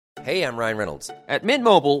Hey, I'm Ryan Reynolds. At Mint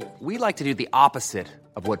Mobile, we like to do the opposite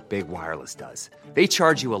of what Big Wireless does. They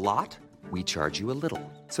charge you a lot, we charge you a little.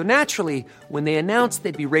 So naturally, when they announced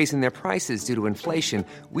they'd be raising their prices due to inflation,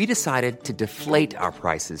 we decided to deflate our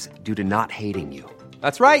prices due to not hating you.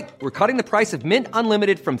 That's right. We're cutting the price of Mint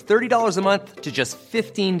Unlimited from $30 a month to just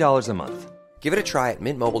 $15 a month. Give it a try at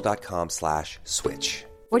mintmobile.com/switch.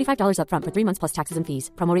 $45 up front for 3 months plus taxes and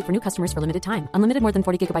fees. Promo rate for new customers for limited time. Unlimited more than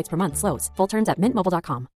 40 gigabytes per month. Slows full terms at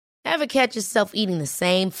mintmobile.com. Ever catch yourself eating the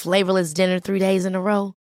same flavorless dinner 3 days in a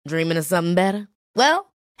row? Dreaming of something better?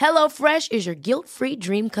 Well, HelloFresh is your guilt-free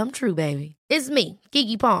dream come true, baby. It's me,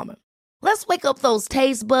 Keke Palmer. Let's wake up those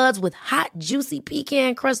taste buds with hot, juicy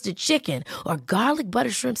pecan-crusted chicken or garlic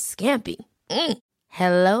butter shrimp scampi.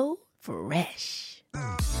 Hello Fresh.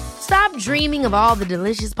 Stop dreaming of all the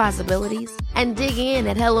delicious possibilities and dig in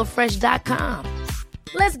at HelloFresh.com.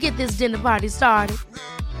 Let's get this dinner party started.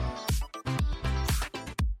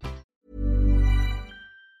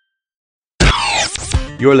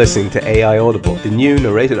 You're listening to AI Audible, the new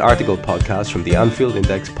narrated article podcast from the Anfield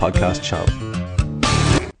Index podcast channel.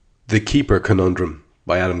 The Keeper Conundrum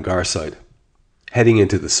by Adam Garside. Heading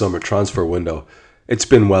into the summer transfer window, it's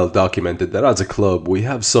been well documented that as a club we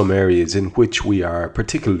have some areas in which we are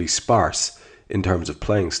particularly sparse in terms of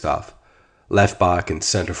playing staff. Left back and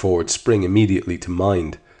centre forward spring immediately to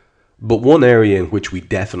mind. But one area in which we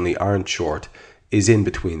definitely aren't short is in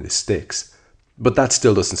between the sticks. But that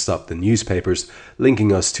still doesn't stop the newspapers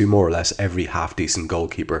linking us to more or less every half-decent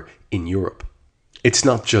goalkeeper in Europe. It's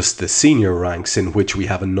not just the senior ranks in which we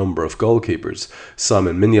have a number of goalkeepers.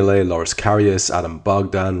 Simon Mignolet, Loris Karius, Adam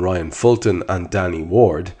Bogdan, Ryan Fulton and Danny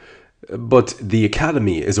Ward. But the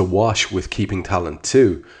academy is awash with keeping talent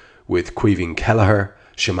too, with Caoimhín Kelleher,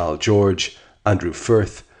 Shamal George, Andrew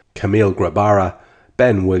Firth, Camille Grabara,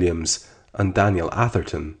 Ben Williams and Daniel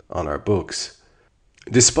Atherton on our books.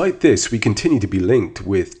 Despite this, we continue to be linked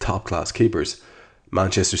with top-class keepers.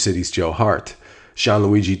 Manchester City's Joe Hart,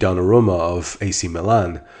 Gianluigi Donnarumma of AC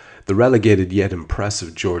Milan, the relegated yet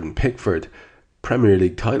impressive Jordan Pickford, Premier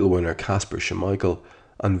League title winner Kasper Schmeichel,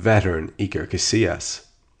 and veteran Iker Casillas.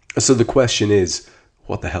 So the question is,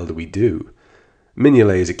 what the hell do we do?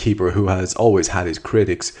 Mignolet is a keeper who has always had his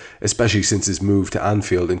critics, especially since his move to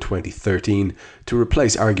Anfield in 2013 to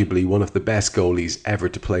replace arguably one of the best goalies ever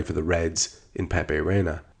to play for the Reds in Pepe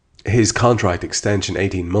Reina. His contract extension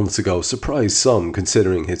 18 months ago surprised some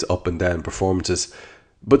considering his up and down performances,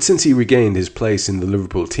 but since he regained his place in the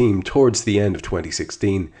Liverpool team towards the end of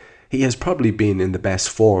 2016, he has probably been in the best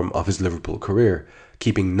form of his Liverpool career,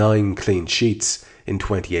 keeping 9 clean sheets in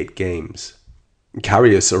 28 games.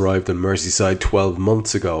 Karius arrived on Merseyside 12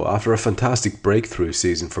 months ago after a fantastic breakthrough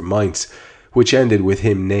season for Mainz, which ended with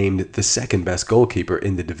him named the second best goalkeeper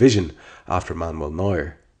in the division after Manuel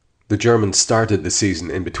Neuer. The German started the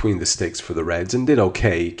season in between the sticks for the Reds and did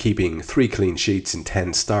okay, keeping 3 clean sheets in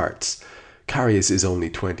 10 starts. Karius is only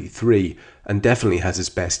 23 and definitely has his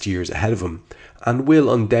best years ahead of him and will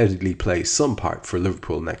undoubtedly play some part for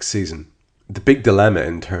Liverpool next season. The big dilemma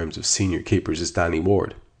in terms of senior keepers is Danny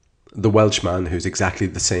Ward. The Welshman, who's exactly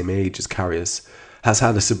the same age as Karius, has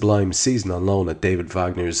had a sublime season on loan at David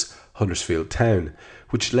Wagner's Huddersfield Town,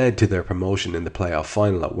 which led to their promotion in the playoff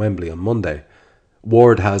final at Wembley on Monday.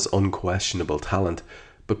 Ward has unquestionable talent,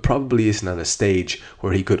 but probably isn't at a stage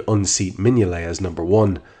where he could unseat Mignolet as number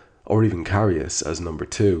 1, or even Karius as number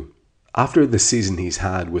 2. After the season he's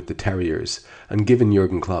had with the Terriers, and given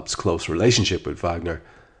Jurgen Klopp's close relationship with Wagner,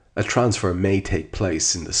 a transfer may take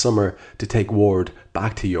place in the summer to take Ward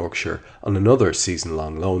back to Yorkshire on another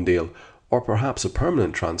season-long loan deal, or perhaps a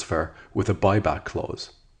permanent transfer with a buyback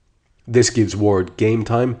clause. This gives Ward game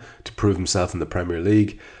time to prove himself in the Premier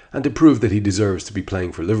League and to prove that he deserves to be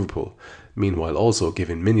playing for Liverpool, meanwhile also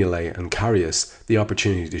giving Mignolet and Karius the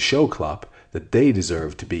opportunity to show Klopp that they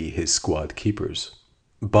deserve to be his squad keepers.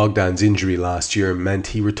 Bogdan's injury last year meant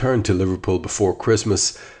he returned to Liverpool before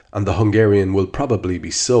Christmas, and the Hungarian will probably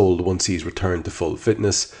be sold once he's returned to full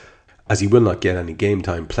fitness, as he will not get any game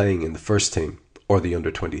time playing in the first team or the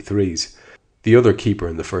under-23s. The other keeper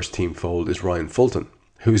in the first team fold is Ryan Fulton,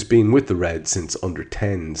 who's been with the Reds since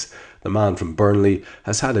under-10s. The man from Burnley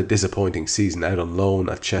has had a disappointing season out on loan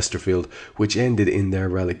at Chesterfield, which ended in their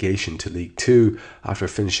relegation to League Two after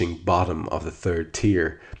finishing bottom of the third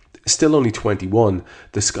tier. Still only 21,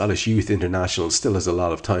 the Scottish youth international still has a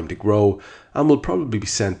lot of time to grow and will probably be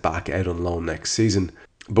sent back out on loan next season.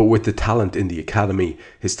 But with the talent in the academy,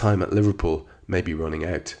 his time at Liverpool may be running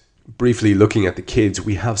out. Briefly looking at the kids,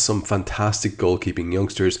 we have some fantastic goalkeeping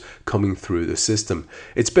youngsters coming through the system.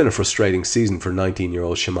 It's been a frustrating season for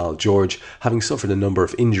 19-year-old Shamal George, having suffered a number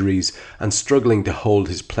of injuries and struggling to hold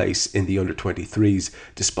his place in the under-23s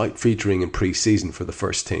despite featuring in pre-season for the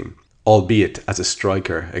first team, albeit as a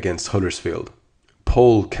striker against Huddersfield.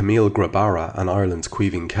 Pole Camille Grabara and Ireland's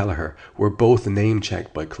Caoimhín Kelleher were both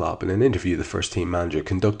name-checked by Klopp in an interview the first-team manager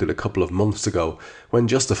conducted a couple of months ago when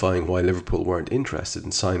justifying why Liverpool weren't interested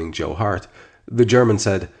in signing Joe Hart. The German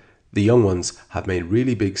said, "The young ones have made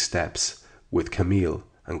really big steps with Camille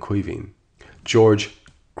and Caoimhín. George,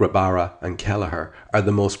 Grabara and Kelleher are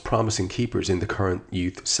the most promising keepers in the current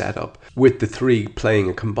youth setup, with the three playing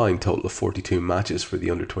a combined total of 42 matches for the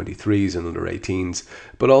under-23s and under-18s,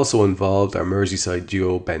 but also involved are Merseyside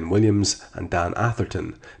duo Ben Williams and Dan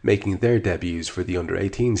Atherton, making their debuts for the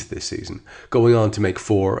under-18s this season, going on to make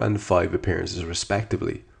 4 and 5 appearances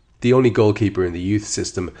respectively. The only goalkeeper in the youth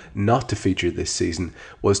system not to feature this season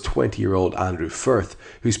was 20-year-old Andrew Firth,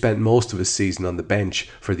 who spent most of his season on the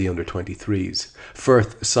bench for the under-23s.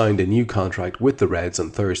 Firth signed a new contract with the Reds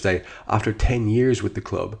on Thursday after 10 years with the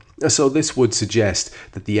club, so this would suggest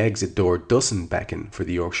that the exit door doesn't beckon for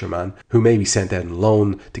the Yorkshireman, who may be sent out on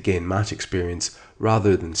loan to gain match experience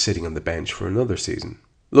rather than sitting on the bench for another season.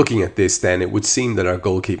 Looking at this then, it would seem that our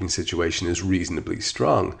goalkeeping situation is reasonably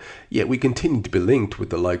strong, yet we continue to be linked with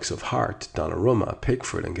the likes of Hart, Donnarumma,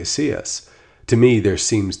 Pickford and Casillas. To me, there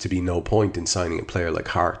seems to be no point in signing a player like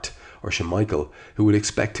Hart or Schmeichel, who would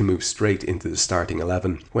expect to move straight into the starting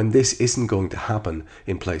 11 when this isn't going to happen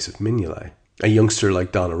in place of Mignolet. A youngster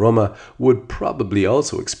like Donnarumma would probably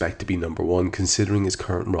also expect to be number one considering his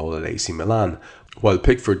current role at AC Milan, while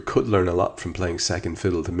Pickford could learn a lot from playing second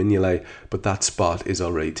fiddle to Mignolet, but that spot is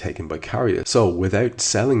already taken by Karius. So without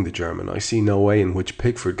selling the German, I see no way in which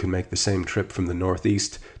Pickford can make the same trip from the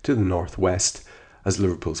northeast to the northwest as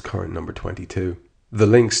Liverpool's current number 22. The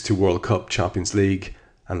links to World Cup, Champions League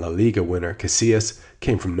and La Liga winner Casillas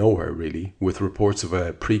came from nowhere really, with reports of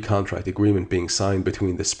a pre-contract agreement being signed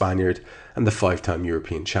between the Spaniard and the 5-time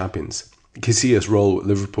European champions. Casillas' role with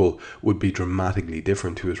Liverpool would be dramatically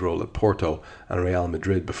different to his role at Porto and Real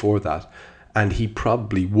Madrid before that, and he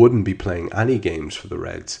probably wouldn't be playing any games for the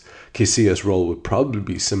Reds. Casillas' role would probably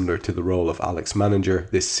be similar to the role of Alex Manager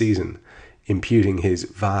this season, imputing his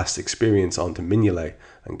vast experience onto Mignolet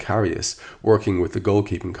and Karius, working with the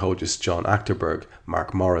goalkeeping coaches John Achterberg,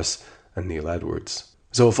 Mark Morris and Neil Edwards.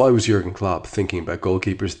 So if I was Jurgen Klopp thinking about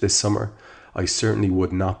goalkeepers this summer, I certainly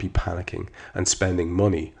would not be panicking and spending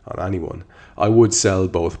money on anyone. I would sell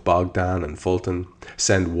both Bogdan and Fulton,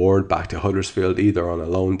 send Ward back to Huddersfield either on a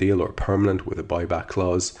loan deal or permanent with a buyback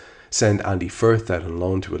clause, send Andy Firth out on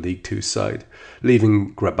loan to a League Two side,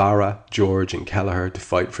 leaving Grabara, George and Kelleher to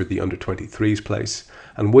fight for the under-23s place,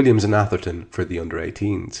 and Williams and Atherton for the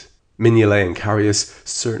under-18s. Mignolet and Karius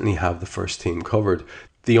certainly have the first team covered.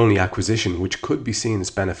 The only acquisition which could be seen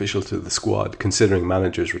as beneficial to the squad, considering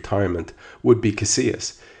manager's retirement, would be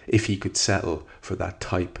Casillas, if he could settle for that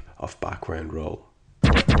type of background role.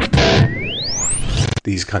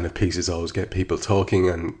 These kind of pieces always get people talking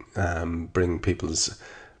and bring people's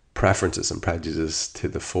preferences and prejudices to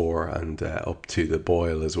the fore and up to the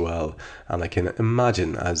boil as well. And I can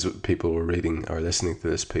imagine, as people were reading or listening to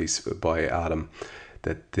this piece by Adam,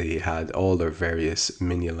 that they had all their various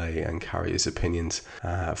Mignolet and Karius opinions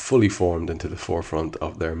fully formed into the forefront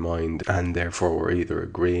of their mind, and therefore were either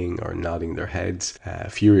agreeing or nodding their heads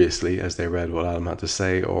furiously as they read what Adam had to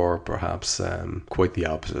say, or perhaps quite the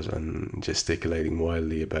opposite and gesticulating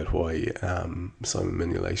wildly about why Simon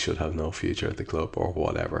Mignolet should have no future at the club or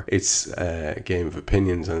whatever. It's a game of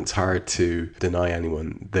opinions, and it's hard to deny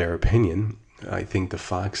anyone their opinion. I think the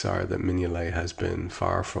facts are that Mignolet has been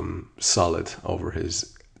far from solid over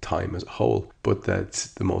his time as a whole, but that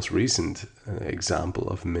the most recent example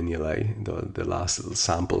of Mignolet, the last little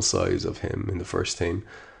sample size of him in the first team,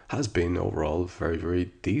 has been overall very,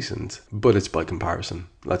 very decent. But it's by comparison.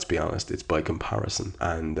 Let's be honest, it's by comparison.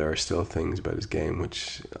 And there are still things about his game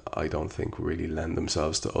which I don't think really lend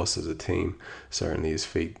themselves to us as a team. Certainly his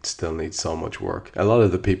feet still need so much work. A lot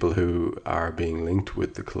of the people who are being linked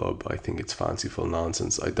with the club, I think it's fanciful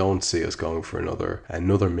nonsense. I don't see us going for another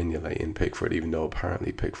Mignolet in Pickford, even though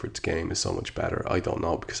apparently Pickford's game is so much better. I don't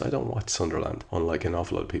know, because I don't watch Sunderland, unlike an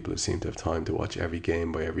awful lot of people who seem to have time to watch every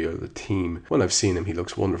game by every other team. When I've seen him, he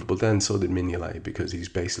looks wonderful, but then so did Mignolet, because he's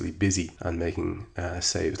basically busy and making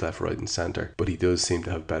saves left, right and centre, but he does seem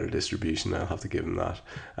to have better distribution. I'll have to give him that.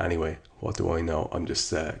 Anyway, what do I know? I'm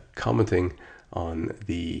just commenting on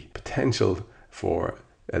the potential for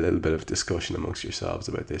a little bit of discussion amongst yourselves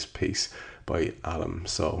about this piece by Adam.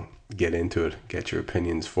 So get into it, get your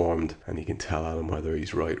opinions formed, and you can tell Adam whether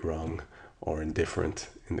he's right, wrong, or indifferent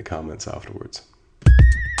in the comments afterwards.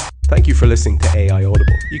 Thank you for listening to AI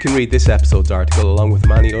Audible. You can read this episode's article along with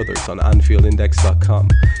many others on AnfieldIndex.com.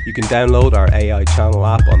 You can download our AI channel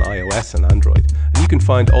app on iOS and Android. And you can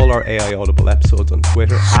find all our AI Audible episodes on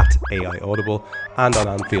Twitter at AI Audible and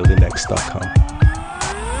on AnfieldIndex.com.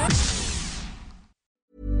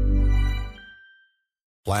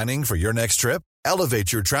 Planning for your next trip?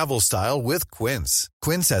 Elevate your travel style with Quince.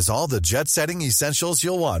 Quince has all the jet-setting essentials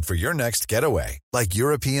you'll want for your next getaway, like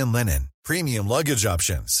European linen, premium luggage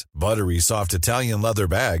options, buttery soft Italian leather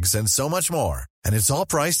bags, and so much more. And it's all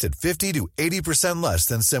priced at 50 to 80% less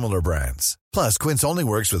than similar brands. Plus, Quince only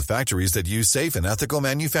works with factories that use safe and ethical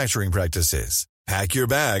manufacturing practices. Pack your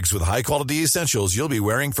bags with high-quality essentials you'll be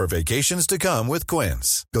wearing for vacations to come with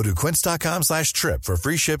Quince. Go to quince.com/trip for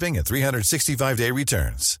free shipping and 365-day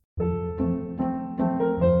returns.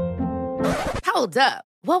 Hold up.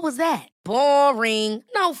 What was that? Boring.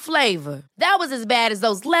 No flavor. That was as bad as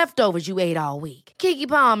those leftovers you ate all week. Keke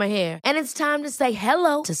Palmer here. And it's time to say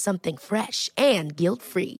hello to something fresh and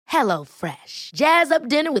guilt-free. Hello Fresh. Jazz up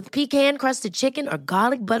dinner with pecan-crusted chicken or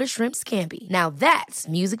garlic butter shrimp scampi. Now that's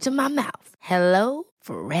music to my mouth. Hello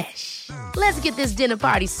Fresh. Let's get this dinner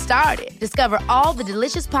party started. Discover all the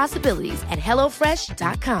delicious possibilities at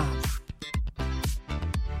HelloFresh.com.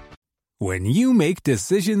 When you make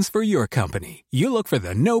decisions for your company, you look for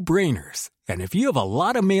the no-brainers. And if you have a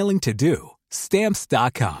lot of mailing to do,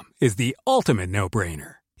 Stamps.com is the ultimate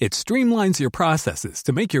no-brainer. It streamlines your processes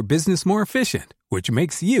to make your business more efficient, which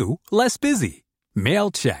makes you less busy.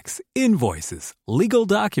 Mail checks, invoices, legal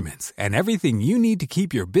documents, and everything you need to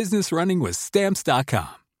keep your business running with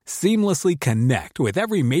Stamps.com. Seamlessly connect with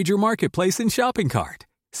every major marketplace and shopping cart.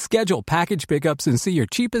 Schedule package pickups and see your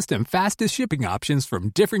cheapest and fastest shipping options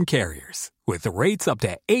from different carriers, with rates up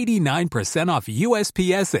to 89% off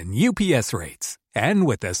USPS and UPS rates. And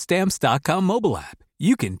with the Stamps.com mobile app,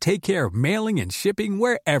 you can take care of mailing and shipping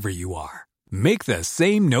wherever you are. Make the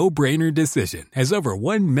same no-brainer decision as over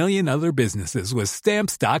 1 million other businesses with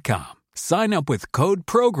Stamps.com. Sign up with code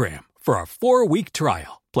PROGRAM for a 4-week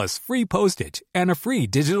trial, plus free postage and a free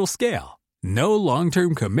digital scale. No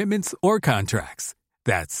long-term commitments or contracts.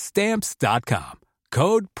 That's Stamps.com.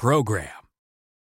 Code PROGRAM.